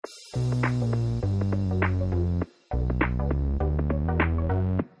Right,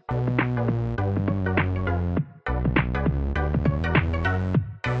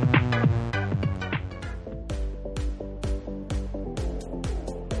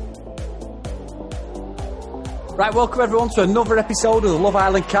 welcome everyone to another episode of the Love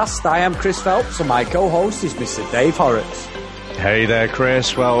Island Cast. I am Chris Phelps and my co-host is Mr. Dave Horrocks. Hey there,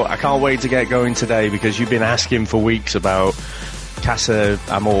 Chris. Well, I can't wait to get going today because you've been asking for weeks about Casa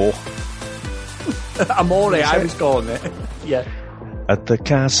Amor. Amore, I was calling it. Yeah. At the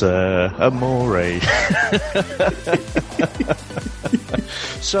Casa Amore.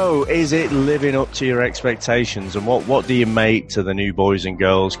 So, is it living up to your expectations? And what do you make to the new boys and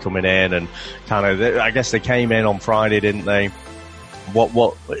girls coming in? And kind of, I guess they came in on Friday, didn't they?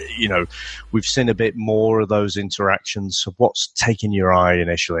 What you know, we've seen a bit more of those interactions. So what's taken your eye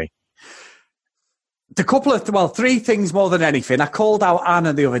initially? Three things more than anything. I called out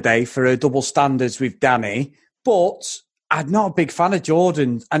Anna the other day for her double standards with Danny, but I'm not a big fan of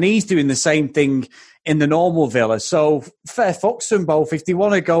Jordan, and he's doing the same thing in the normal villa. So fair fucks them both. If they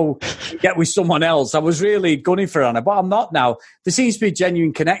want to go get with someone else, I was really gunning for Anna, but I'm not now. There seems to be a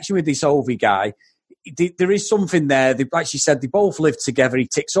genuine connection with this Ovi guy. There is something there. Like she said, they both live together. He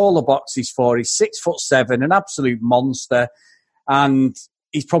ticks all the boxes for. He's 6'7", an absolute monster, and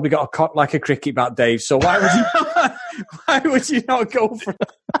he's probably got a cock like a cricket bat, Dave. So why would you not go for it?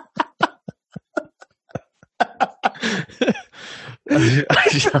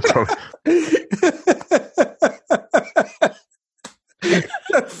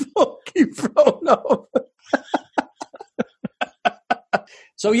 Fucking thrown up.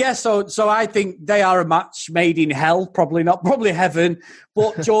 So I think they are a match made in hell. Probably heaven.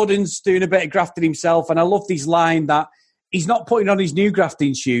 But Jordan's doing a bit of grafting himself, and I love this line that he's not putting on his new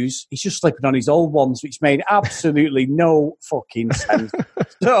grafting shoes. He's just slipping on his old ones, which made absolutely no fucking sense.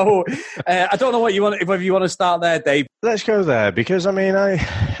 So I don't know whether you want to start there, Dave. Let's go there because I mean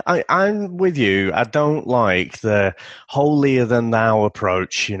I'm with you. I don't like the holier than thou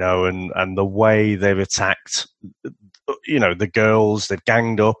approach, you know, and the way they've attacked, you know, the girls. They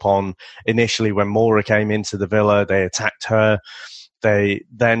ganged up on initially when Maura came into the villa. They attacked her. They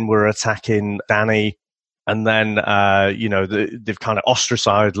then were attacking Danny. And then, you know, they've kind of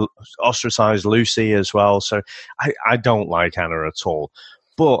ostracized Lucy as well. So I don't like Anna at all.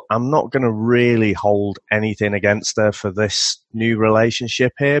 But I'm not going to really hold anything against her for this new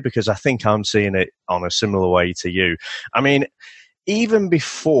relationship here because I think I'm seeing it on a similar way to you. I mean, even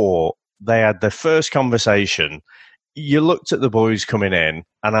before they had their first conversation, you looked at the boys coming in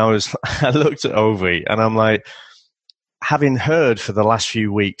and I looked at Ovi and I'm like, having heard for the last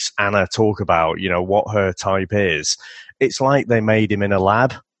few weeks Anna talk about, you know, what her type is, it's like they made him in a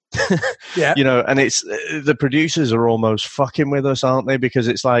lab. Yeah. You know, and it's the producers are almost fucking with us, aren't they? Because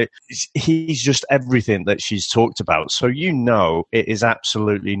it's like he's just everything that she's talked about. So you know it is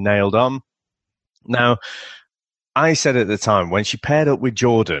absolutely nailed on. Now, I said at the time when she paired up with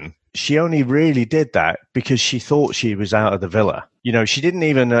Jordan, she only really did that because she thought she was out of the villa. You know, she didn't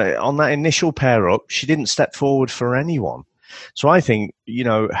even, on that initial pair up, she didn't step forward for anyone. So I think, you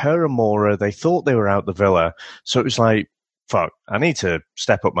know, her and Maura, they thought they were out the villa. So it was like, fuck, I need to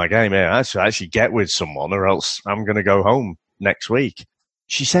step up my game here. I have to actually get with someone or else I'm going to go home next week.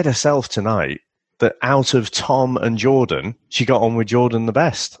 She said herself tonight that out of Tom and Jordan, she got on with Jordan the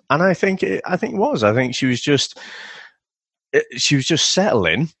best. And I think she was just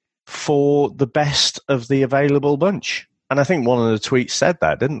settling for the best of the available bunch. And I think one of the tweets said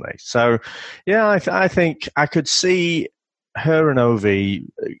that, didn't they? So, yeah, I think I could see her and Ovi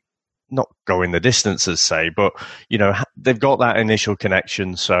not going the distance, as say, but, you know, they've got that initial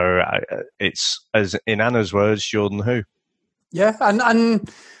connection. So it's, as in Anna's words, Jordan who? Yeah,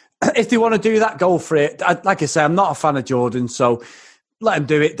 and if they want to do that, go for it. Like I say, I'm not a fan of Jordan, so let them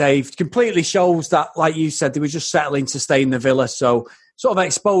do it, Dave. Completely shows that, like you said, they were just settling to stay in the villa, so sort of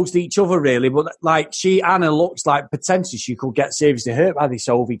exposed each other, really. But like Anna looks like potentially she could get seriously hurt by this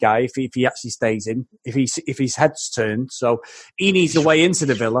Ovi guy if he actually stays in, if his head's turned. So he needs a way into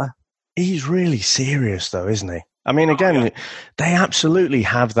the villa. He's really serious, though, isn't he? I mean, again, they absolutely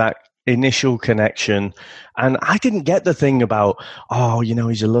have that initial connection. And I didn't get the thing about, you know,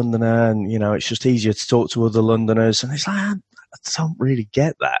 he's a Londoner and, you know, it's just easier to talk to other Londoners. And it's like, I don't really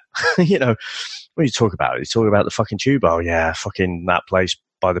get that. You know, what are you talking about? You talking about the fucking tube? Oh, yeah, fucking that place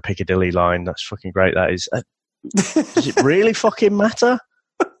by the Piccadilly line. That's fucking great, that is. Does it really fucking matter?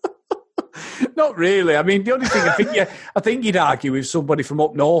 Not really. I mean, the only thing I think you'd argue with somebody from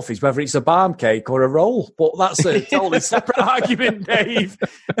up north is whether it's a barm cake or a roll, but that's a totally separate argument, Dave.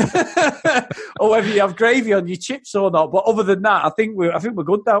 Or whether you have gravy on your chips or not. But other than that, I think we're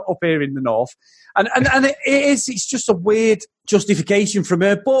good down up here in the north. And it's just a weird justification from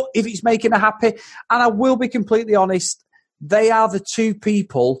her. But if it's making her happy, and I will be completely honest, they are the two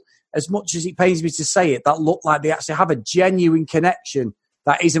people, as much as it pains me to say it, that look like they actually have a genuine connection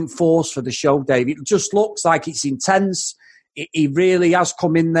that isn't forced for the show, Dave. It just looks like it's intense. He really has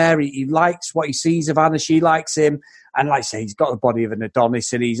come in there. He likes what he sees of Anna. She likes him. And like I say, he's got the body of an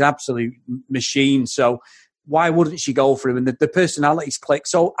Adonis and he's an absolute machine. So why wouldn't she go for him? And the personalities click.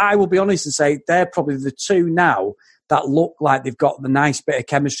 So I will be honest and say they're probably the two now that look like they've got the nice bit of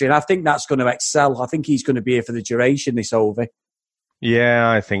chemistry. And I think that's going to excel. I think he's going to be here for the duration, this Ovi.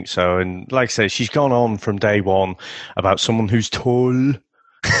 Yeah, I think so. And like I say, she's gone on from day one about someone who's tall.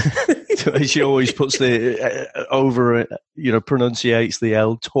 She always puts the over, pronunciates the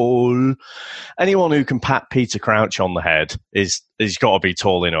L, tall. Anyone who can pat Peter Crouch on the head is got to be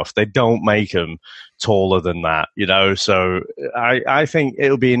tall enough. They don't make him taller than that, So I think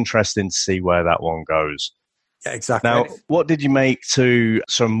it'll be interesting to see where that one goes. Yeah, exactly. Now, what did you make to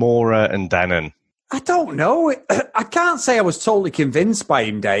Maura and Denon? I don't know. I can't say I was totally convinced by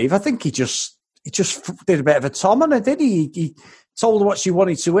him, Dave. I think he just did a bit of a Tom on her, did he? He told her what she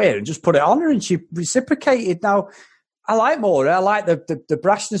wanted to hear and just put it on her, and she reciprocated. Now, I like Maura. I like the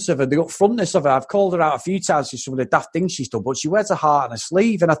brashness of her, the upfrontness of her. I've called her out a few times for some of the daft things she's done, but she wears her heart on her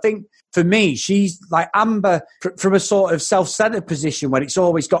sleeve. And I think, for me, she's like Amber from a sort of self-centered position where it's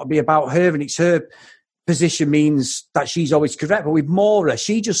always got to be about her and it's her position means that she's always correct. But with Maura,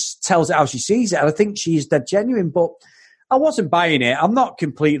 she just tells it how she sees it. And I think she's dead genuine. But I wasn't buying it. I'm not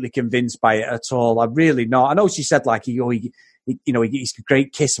completely convinced by it at all. I'm really not. I know she said, like, he's a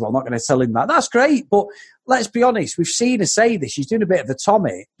great kisser. Well, I'm not going to tell him that. That's great. But let's be honest. We've seen her say this. She's doing a bit of a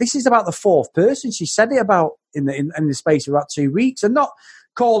Tommy. This is about the fourth person she said it about in the space of about 2 weeks. And not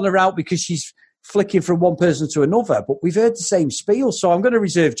calling her out because she's flicking from one person to another. But we've heard the same spiel. So I'm going to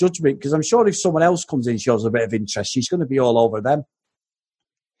reserve judgment because I'm sure if someone else comes in, shows a bit of interest, she's going to be all over them.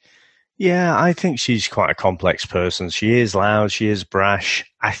 Yeah, I think she's quite a complex person. She is loud. She is brash.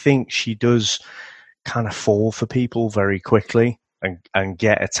 I think she does kind of fall for people very quickly and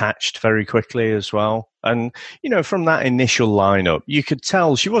get attached very quickly as well. And, from that initial lineup, you could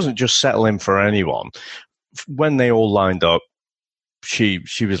tell she wasn't just settling for anyone. When they all lined up, she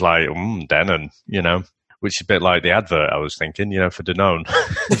was like, Denon, which is a bit like the advert I was thinking, for Danone.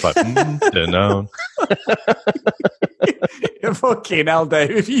 It's like, Danone. Fucking hell,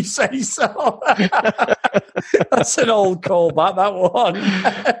 Dave, if you say so. That's an old callback, that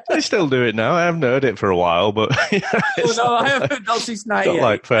one. They still do it now. I haven't heard it for a while, but I haven't. Not since 98. Not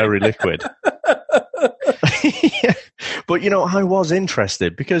like Fairy Liquid. Yeah. But, I was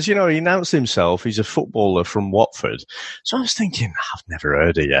interested because, he announced himself. He's a footballer from Watford. So I was thinking, I've never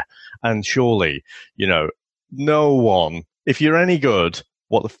heard of you. And surely, no one, if you're any good,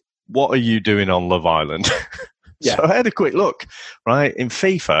 what are you doing on Love Island? Yeah. So I had a quick look, right, in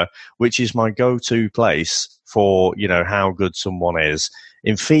FIFA, which is my go-to place for, how good someone is.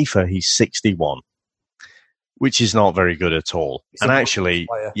 In FIFA, he's 61, which is not very good at all. And actually,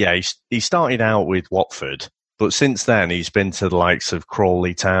 he started out with Watford, but since then he's been to the likes of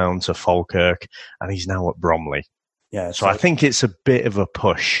Crawley Town, to Falkirk, and he's now at Bromley. Yeah. So I think it's a bit of a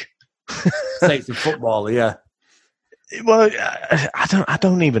push. Safety footballer, yeah. Well, I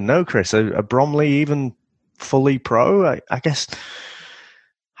don't even know, Chris. Are Bromley even fully pro? I guess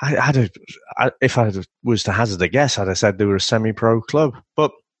if I was to hazard a guess, I'd have said they were a semi-pro club.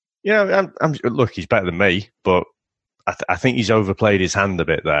 But look, he's better than me, but I think he's overplayed his hand a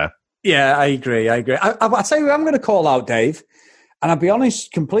bit there. Yeah, I agree. I tell you who I'm going to call out, Dave, and I'll be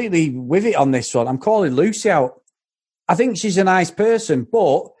honest, completely with it on this one. I'm calling Lucy out. I think she's a nice person,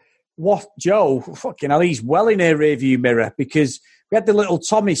 but what Joe, fucking hell, he's well in her rearview mirror because we had the little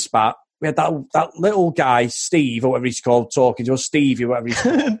Tommy spat. We had that little guy, Steve, or whatever he's called, talking to us, Stevie, whatever he's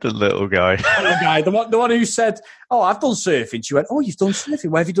called. The little guy. The one who said, I've done surfing. She went, you've done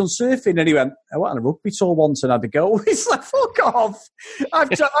surfing? Where have you done surfing? And he went, I went on a rugby tour once and had a go. He's like, fuck off. I've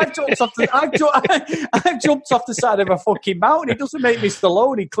jumped off the side of a fucking mountain. It doesn't make me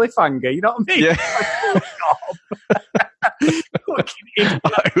Stallone cliffhanger, you know what I mean? Yeah. Like, fuck off.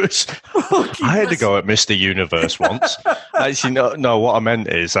 I had to go at Mr. Universe once. Actually, no. What I meant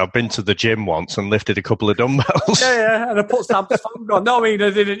is, I've been to the gym once and lifted a couple of dumbbells. Yeah, and I put Sam's phone on. No, I mean, I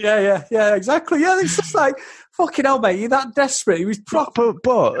didn't. Yeah, exactly. Yeah, it's just like, fucking hell, mate, you're that desperate. He was proper.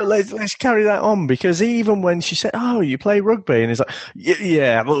 But let's carry that on, because even when she said, "Oh, you play rugby," and he's like,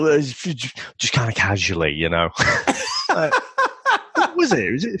 "Yeah, well, just kind of casually, you know." What was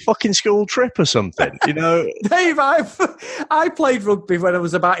it? Was it a fucking school trip or something? You know, Dave, I played rugby when I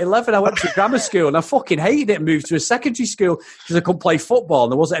was about 11. I went to grammar school and I fucking hated it and moved to a secondary school because I couldn't play football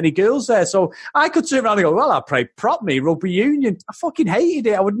and there wasn't any girls there. So I could turn around and go, well, I played prop me, rugby union. I fucking hated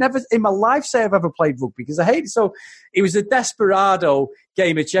it. I would never in my life say I've ever played rugby because I hate it. So it was a desperado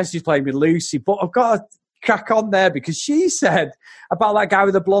game of chess he's playing with Lucy. But I've got to crack on there because she said about that guy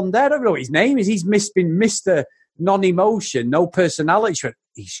with the blonde hair. I don't know what his name is. He's been Mr. Non-emotion, no personality. She went,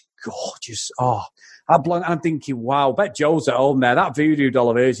 he's gorgeous. Oh, I'm thinking, wow, bet Joe's at home there. That voodoo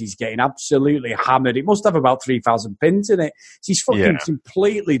doll of hers, he's getting absolutely hammered. It must have about 3,000 pins in it. She's fucking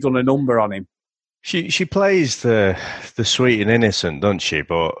completely done a number on him. She plays the sweet and innocent, doesn't she?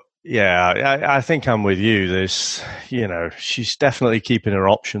 But yeah, I think I'm with you. There's, you know, she's definitely keeping her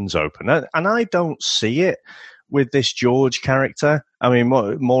options open, and I don't see it with this George character. I mean,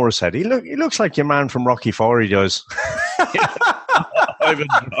 Maura said, he looks like your man from Rocky IV, he does. Ivan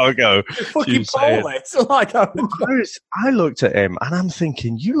Drago. Fucking I looked at him and I'm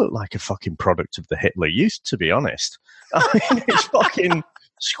thinking, you look like a fucking product of the Hitler Youth, to be honest. I mean, it's fucking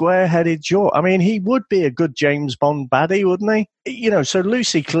square-headed jaw. I mean, he would be a good James Bond baddie, wouldn't he? You know, so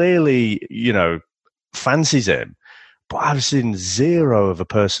Lucy clearly, you know, fancies him. But I've seen zero of a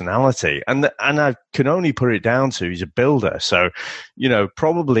personality. And I can only put it down to he's a builder. So, you know,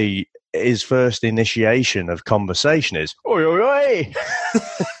 probably his first initiation of conversation is, oi, oi, oi.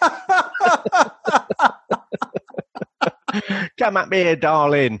 Come at me here,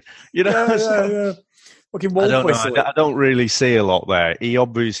 darling. You know, yeah. Fucking wolf whistle. I don't really see a lot there. He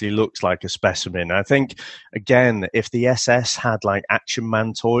obviously looks like a specimen. I think, again, if the SS had like Action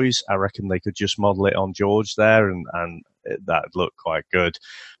Man toys, I reckon they could just model it on George there, and that'd look quite good.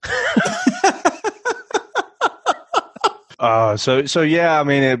 So yeah, I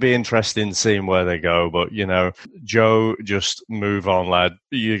mean, it'd be interesting seeing where they go, but you know, Joe, just move on, lad.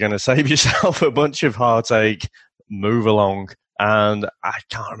 You're going to save yourself a bunch of heartache. Move along. And I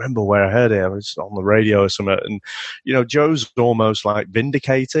can't remember where I heard it. I was on the radio or something. And, you know, Joe's almost like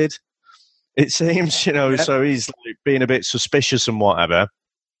vindicated, it seems, you know, yep. So he's like being a bit suspicious and whatever.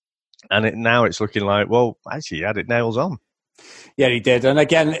 And now it's looking like, well, actually, he had it nails on. Yeah, he did. And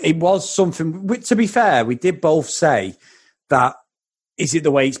again, it was something, to be fair, we did both say that, is it the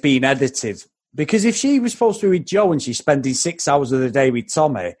way it's being edited? Because if she was supposed to be with Joe and she's spending 6 hours of the day with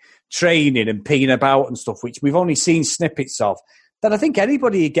Tommy, training and peeing about and stuff, which we've only seen snippets of, then I think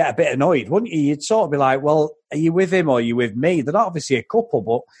anybody would get a bit annoyed, wouldn't you? You'd sort of be like, well, are you with him or are you with me? They're not obviously a couple,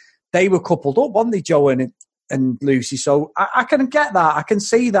 but they were coupled up, weren't they, Joe and Lucy? So I can get that. I can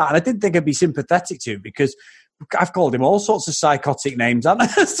see that. And I didn't think I'd be sympathetic to him because I've called him all sorts of psychotic names,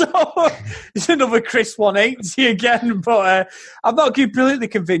 haven't I? So it's another Chris 180 again. But I'm not completely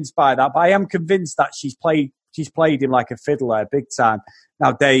convinced by that, but I am convinced that she's played him like a fiddler big time.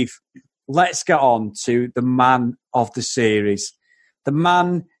 Now, Dave, let's get on to the man of the series. The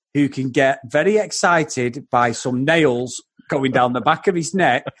man who can get very excited by some nails going down the back of his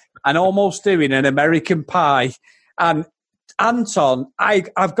neck and almost doing an American Pie. And Anton,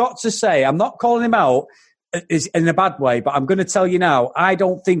 I've got to say, I'm not calling him out in a bad way, but I'm going to tell you now, I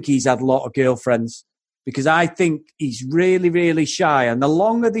don't think he's had a lot of girlfriends because I think he's really, really shy. And the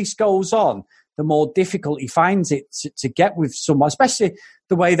longer this goes on, the more difficult he finds it to get with someone, especially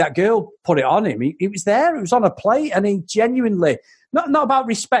the way that girl put it on him. It was there, it was on a plate, and he genuinely, not about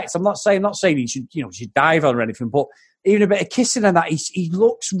respect, I'm not saying he should dive on or anything, but even a bit of kissing and that, he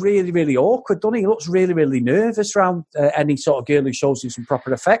looks really, really awkward, doesn't he? He looks really, really nervous around any sort of girl who shows him some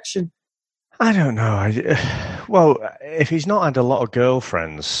proper affection. I don't know. Well, if he's not had a lot of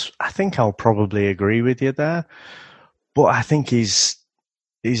girlfriends, I think I'll probably agree with you there. But I think he's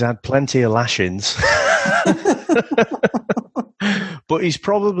had plenty of lashings. But he's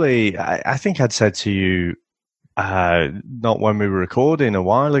probably, I think I'd said to you, not when we were recording a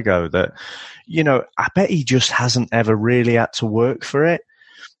while ago, that, you know, I bet he just hasn't ever really had to work for it.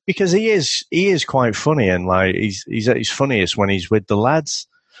 Because he is quite funny, and like he's at his funniest when he's with the lads.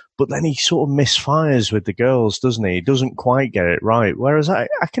 But then he sort of misfires with the girls, doesn't he? He doesn't quite get it right. Whereas I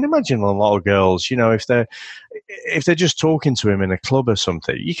can imagine a lot of girls, you know, if they're just talking to him in a club or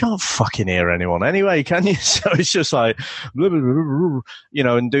something, you can't fucking hear anyone anyway, can you? So it's just like, blah, blah, blah, blah, you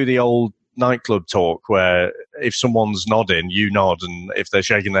know, and do the old nightclub talk where if someone's nodding, you nod, and if they're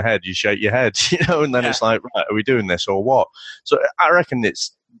shaking their head, you shake your head, and then it's like, right, are we doing this or what? So I reckon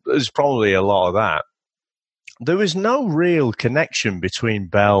there's probably a lot of that. There was no real connection between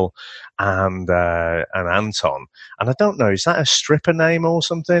Belle and Anton. And I don't know, is that a stripper name or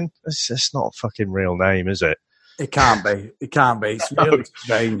something? It's not a fucking real name, is it? It can't be. It can't be. It's really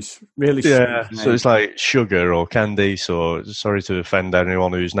strange. Really strange. Yeah, so it's like Sugar or Candy. So sorry to offend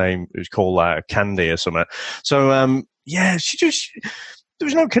anyone who's called that Candy or something. So, there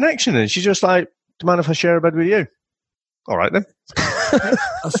was no connection. And she's just like, do you mind if I share a bed with you? All right, then.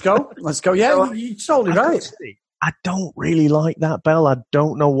 Let's go. Yeah, you're totally right. I don't really like that Belle. I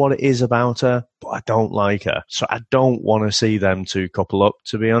don't know what it is about her, but I don't like her. So I don't want to see them two couple up,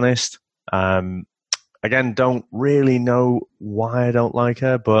 to be honest. Again, don't really know why I don't like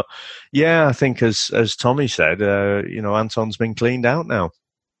her, but yeah, I think as Tommy said, Anton's been cleaned out now.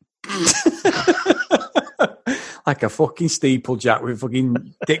 Like a fucking steeplejack with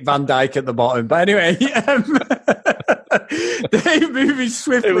fucking Dick Van Dyke at the bottom. But anyway, Dave moving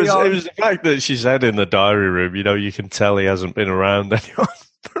swiftly on. It was the fact that she said in the diary room, you can tell he hasn't been around anyone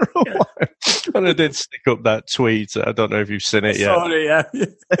for a while. And I did stick up that tweet. I don't know if you've seen it yet. Sorry, yeah.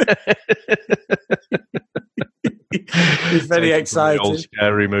 He's very excited. Old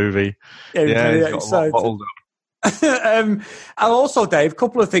scary movie. Yeah, very excited. And also, Dave, a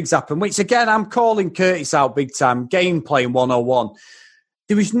couple of things happened, which again, I'm calling Curtis out big time. Gameplay 101.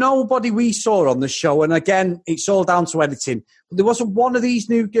 There was nobody we saw on the show, and again, it's all down to editing. But there wasn't one of these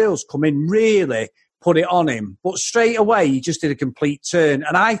new girls come in really put it on him, but straight away he just did a complete turn.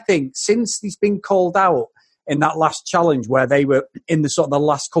 And I think since he's been called out in that last challenge where they were in the sort of the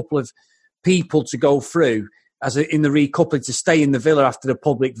last couple of people to go through in the recoupling to stay in the villa after the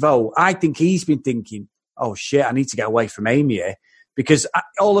public vote, I think he's been thinking, oh shit, I need to get away from Amy here. Because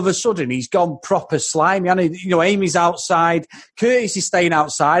all of a sudden he's gone proper slimy. I know, Amy's outside, Curtis is staying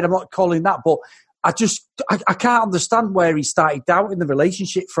outside. I'm not calling that, but I can't understand where he started doubting the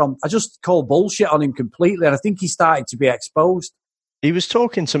relationship from. I just call bullshit on him completely, and I think he started to be exposed. He was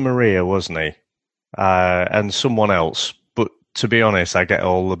talking to Maria, wasn't he? And someone else. But to be honest, I get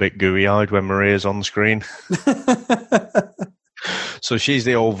all a bit gooey-eyed when Maria's on the screen. So she's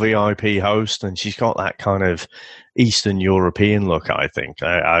the old VIP host, and she's got that kind of Eastern European look, I think.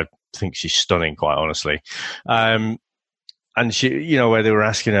 I think she's stunning, quite honestly. And she, where they were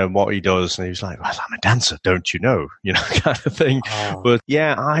asking her what he does, and he was like, well, I'm a dancer, don't you know? Kind of thing. Oh. But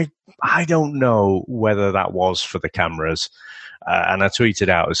yeah, I don't know whether that was for the cameras. And I tweeted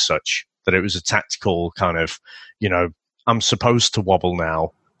out as such that it was a tactical kind of, I'm supposed to wobble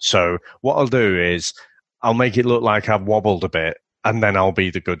now. So what I'll do is I'll make it look like I've wobbled a bit, and then I'll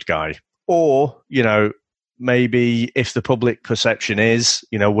be the good guy. Or, maybe if the public perception is,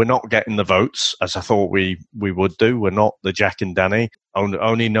 we're not getting the votes as I thought we would do. We're not the Jack and Danny.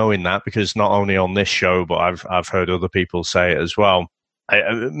 Only knowing that because not only on this show, but I've heard other people say it as well.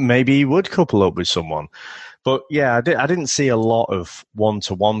 Maybe he would couple up with someone. But yeah, I didn't see a lot of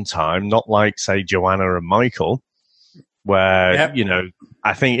one-to-one time, not like, say, Joanna and Michael, where, yep.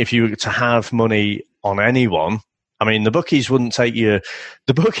 I think if you were to have money on anyone, I mean, the bookies wouldn't take your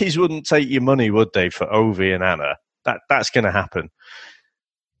money, would they, for Ovi and Anna? That's going to happen.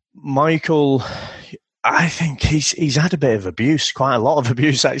 Michael, I think he's had a bit of abuse, quite a lot of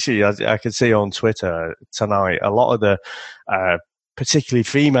abuse, actually. I could see on Twitter tonight, a lot of the particularly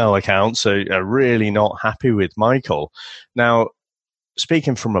female accounts are really not happy with Michael. Now,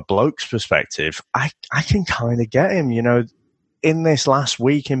 speaking from a bloke's perspective, I can kind of get him, in this last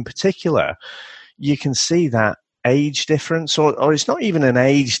week in particular, you can see that age difference, or it's not even an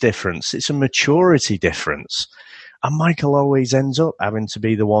age difference, it's a maturity difference. And Michael always ends up having to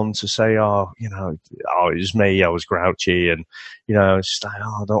be the one to say, it was me, I was grouchy, and, it's just like,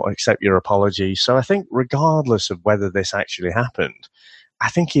 I don't accept your apology. So I think regardless of whether this actually happened, I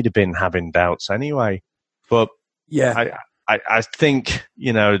think he'd have been having doubts anyway. But yeah, I think,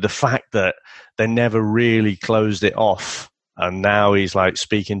 the fact that they never really closed it off, and now he's like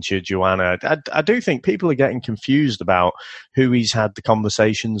speaking to Joanna. I do think people are getting confused about who he's had the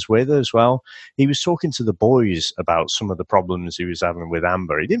conversations with as well. He was talking to the boys about some of the problems he was having with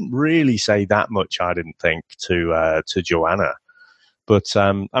Amber. He didn't really say that much, I didn't think, to Joanna. But,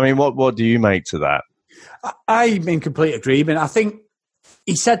 what do you make to that? I'm in complete agreement. I think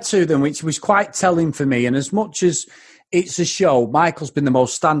he said to them, which was quite telling for me, and as much as it's a show, Michael's been the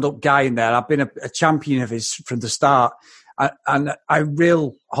most stand-up guy in there. I've been a champion of his from the start. And I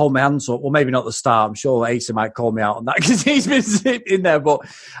will hold my hands up. Well, maybe not the start. I'm sure Asa might call me out on that because he's been in there. But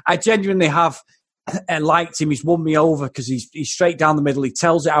I genuinely have liked him. He's won me over because he's straight down the middle. He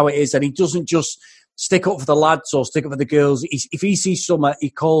tells it how it is, and he doesn't just stick up for the lads or stick up for the girls. If he sees something, he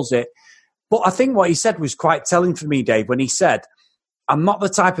calls it. But I think what he said was quite telling for me, Dave, when he said, I'm not the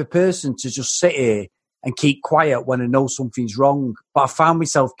type of person to just sit here and keep quiet when I know something's wrong. But I found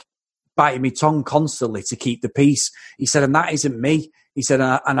myself biting my tongue constantly to keep the peace. He said, and that isn't me. He said,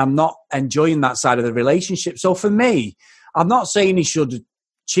 and I'm not enjoying that side of the relationship. So for me, I'm not saying he should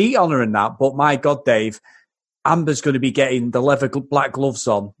cheat on her and that, but my God, Dave, Amber's going to be getting the leather black gloves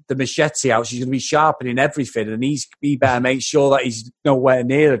on, the machete out. She's going to be sharpening everything, and he better make sure that he's nowhere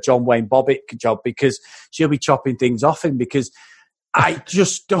near a John Wayne Bobbitt job, because she'll be chopping things off him. Because I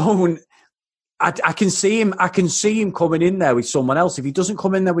just don't. I can see him. I can see him coming in there with someone else. If he doesn't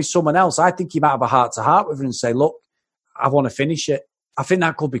come in there with someone else, I think he might have a heart-to-heart with her and say, "Look, I want to finish it." I think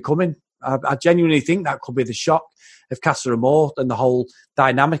that could be coming. I genuinely think that could be the shock of Casa Amor and the whole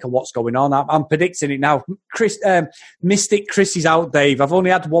dynamic of what's going on. I'm predicting it now. Mystic Chris is out, Dave. I've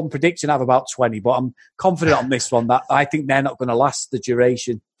only had one prediction out of about 20, but I'm confident on this one that I think they're not going to last the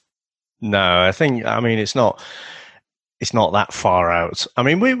duration. No, I mean, it's not that far out. I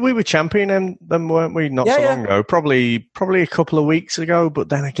mean, we were championing them, weren't we? Not so long ago, probably a couple of weeks ago. But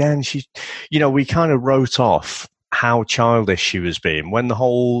then again, we kind of wrote off how childish she was being when the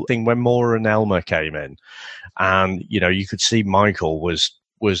whole thing, when Maura and Elma came in, and you could see Michael was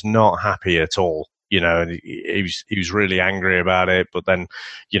not happy at all. And he was really angry about it. But then,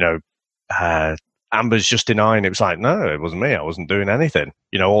 Amber's just denying it. Was like, no, it wasn't me. I wasn't doing anything.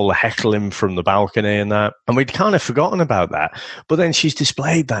 All the heckling from the balcony and that. And we'd kind of forgotten about that. But then she's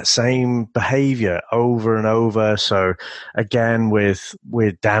displayed that same behaviour over and over. So again, with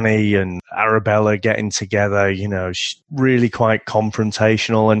Danny and Arabella getting together, she's really quite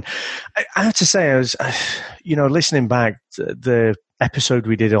confrontational. And I have to say, I was, listening back to the episode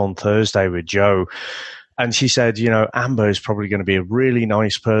we did on Thursday with Joe, and she said, Amber is probably going to be a really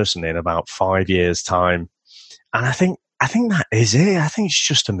nice person in about 5 years' time. And I think that is it. I think it's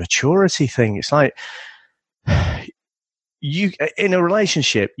just a maturity thing. It's like, in a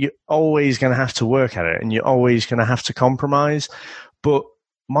relationship, you're always going to have to work at it, and you're always going to have to compromise. But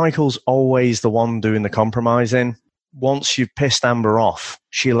Michael's always the one doing the compromising. Once you've pissed Amber off,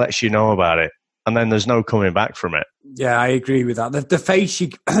 she lets you know about it, and then there's no coming back from it. Yeah, I agree with that. The face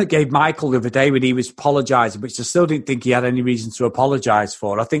she gave Michael the other day when he was apologising, which I still didn't think he had any reason to apologise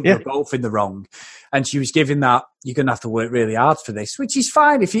for. I think they're both in the wrong. And she was giving that, you're going to have to work really hard for this, which is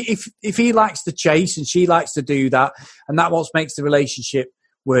fine. If he likes to chase and she likes to do that, and that what makes the relationship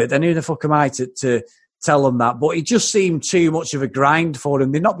work, then who the fuck am I to tell them that? But it just seemed too much of a grind for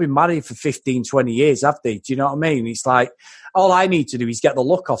them. They've not been married for 15, 20 years, have they? Do you know what I mean? It's like, all I need to do is get the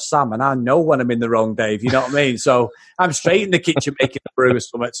look off Sam, and I know when I'm in the wrong, Dave. You know what I mean? So I'm straight in the kitchen making the brew or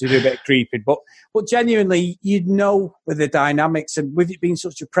something to do a bit of creeping. But genuinely, with the dynamics, and with it being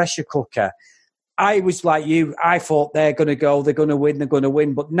such a pressure cooker, I was like you. I thought they're going to go, they're going to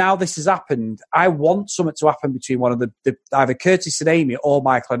win. But now this has happened. I want something to happen between one of the either Curtis and Amy or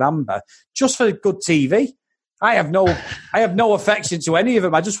Michael and Amber, just for good TV. I have no affection to any of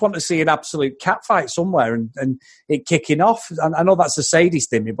them. I just want to see an absolute catfight somewhere and it kicking off. And I know that's a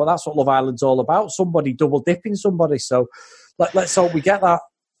sadist in me, but that's what Love Island's all about. Somebody double dipping somebody. So let's hope we get that.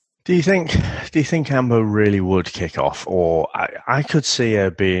 Do you think Amber really would kick off? Or I could see her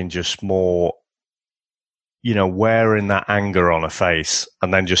being just more, wearing that anger on her face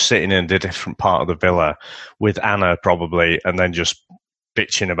and then just sitting in a different part of the villa with Anna probably, and then just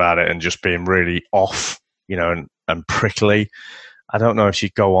bitching about it and just being really off, and prickly. I don't know if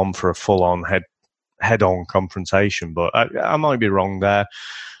she'd go on for a full-on head-on confrontation, but I might be wrong there.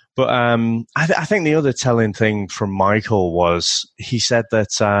 But I think the other telling thing from Michael was he said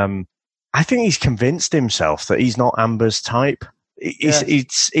that I think he's convinced himself that he's not Amber's type.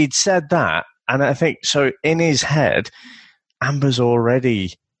 He'd said that, and I think so in his head, Amber's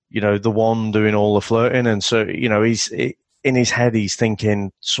already, the one doing all the flirting, and so he's in his head he's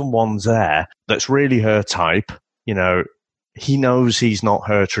thinking someone's there that's really her type. He knows he's not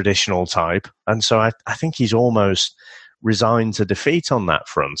her traditional type, and so I think he's almost resigned to defeat on that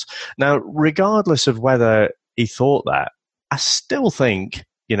front. Now, regardless of whether he thought that, I still think,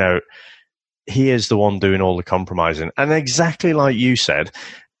 he is the one doing all the compromising. And exactly like you said,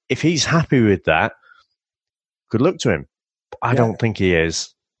 if he's happy with that, good luck to him. I don't think he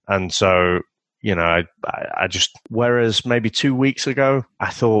is. And so, I just, whereas maybe 2 weeks ago,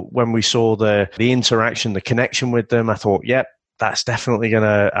 I thought when we saw the interaction, the connection with them, I thought, yep, that's definitely going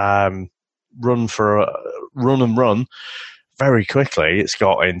to run. very quickly it's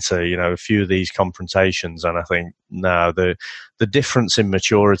got into, you know, a few of these confrontations, and I think now the difference in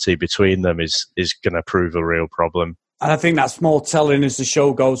maturity between them is going to prove a real problem. And I think that's more telling as the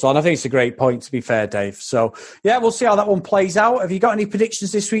show goes on. I think it's a great point, to be fair, Dave. So, yeah, we'll see how that one plays out. Have you got any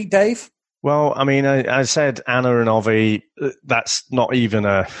predictions this week, Dave? Well, I mean, I said Anna and Ovi. That's not even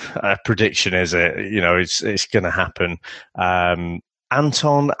a prediction, is it? You know, it's going to happen.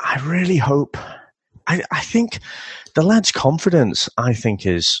 Anton, I really hope. I think the lad's confidence, I think,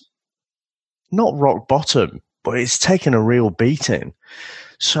 is not rock bottom, but it's taken a real beating.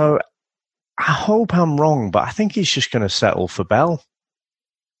 So I hope I'm wrong, but I think he's just going to settle for Belle.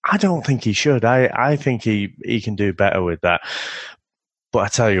 I don't think he should. I think he can do better with that. But I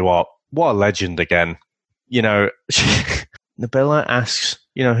tell you what a legend again. You know, Nabila asks,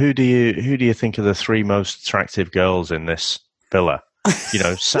 you know, who do you think are the three most attractive girls in this villa? You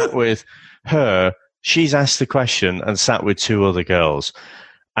know, sat with her. She's asked the question and sat with two other girls.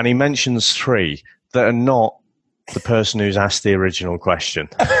 And he mentions three that are not the person who's asked the original question.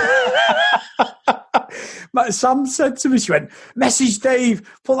 Sam said to me, she went, message Dave,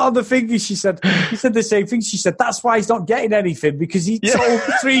 pull out the finger. He said the same thing. She said, that's why he's not getting anything, because he told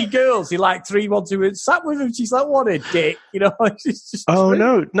three girls he liked, three ones who sat with him. She's like, what a dick, you know. Just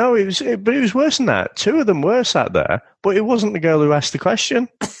no, it was worse than that. Two of them were sat there, but it wasn't the girl who asked the question.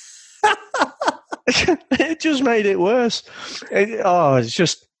 It just made it worse. It's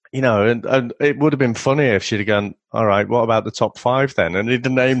just, you know, and it would have been funny if she'd have gone, all right, what about the top five then? And he'd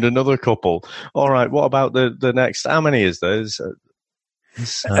have named another couple. All right, what about the next? How many is there?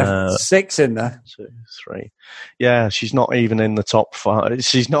 Six in there. 2, 3. Yeah, she's not even in the top 5.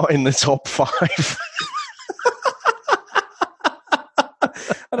 She's not in the top 5.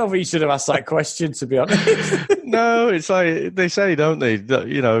 I don't think you should have asked that question, to be honest. No, it's like they say, don't they? That,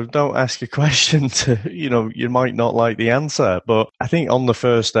 you know, don't ask a question to, you know, you might not like the answer. But I think on the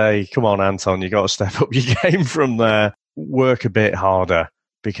first day, come on, Anton, you got to step up your game from there. Work a bit harder,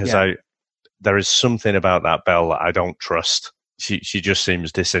 because there is something about that Belle that I don't trust. She just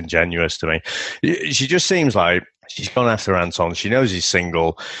seems disingenuous to me. She just seems like she's gone after Anton. She knows he's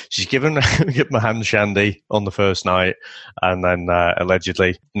single. She's given him a hand shandy on the first night, and then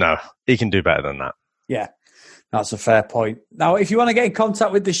allegedly, no, he can do better than that. Yeah, that's a fair point. Now, if you want to get in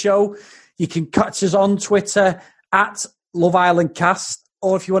contact with the show, you can catch us on Twitter at Love Island Cast,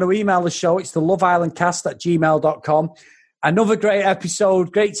 or if you want to email the show, it's the loveislandcast@gmail.com. Another great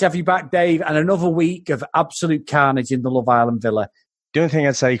episode. Great to have you back, Dave, and another week of absolute carnage in the Love Island villa. The only thing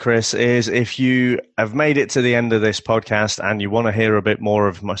I'd say, Chris, is if you have made it to the end of this podcast and you want to hear a bit more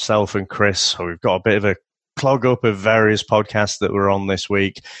of myself and Chris, so we've got a bit of a clog up of various podcasts that we're on this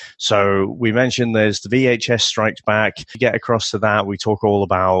week. So we mentioned there's the VHS Strikes Back. You get across to that, we talk all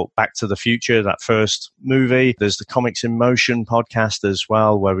about Back to the Future, that first movie. There's the Comics in Motion podcast as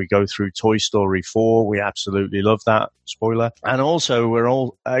well, where we go through Toy Story 4. We absolutely love that. Spoiler. And also, we're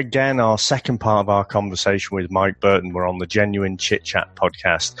all, again, our second part of our conversation with Mike Burton. We're on the Genuine Chit Chat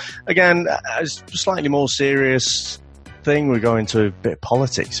podcast. Again, a slightly more serious thing. We go into a bit of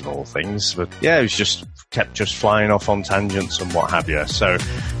politics of all things. But yeah, it was just kept just flying off on tangents and what have you. So,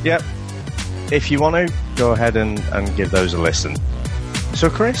 yeah, if you want to, go ahead and give those a listen. So,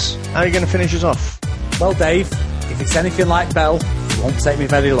 Chris, how are you going to finish us off? Well, Dave, if it's anything like Belle, it won't take me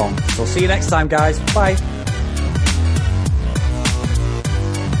very long. So see you next time, guys. Bye.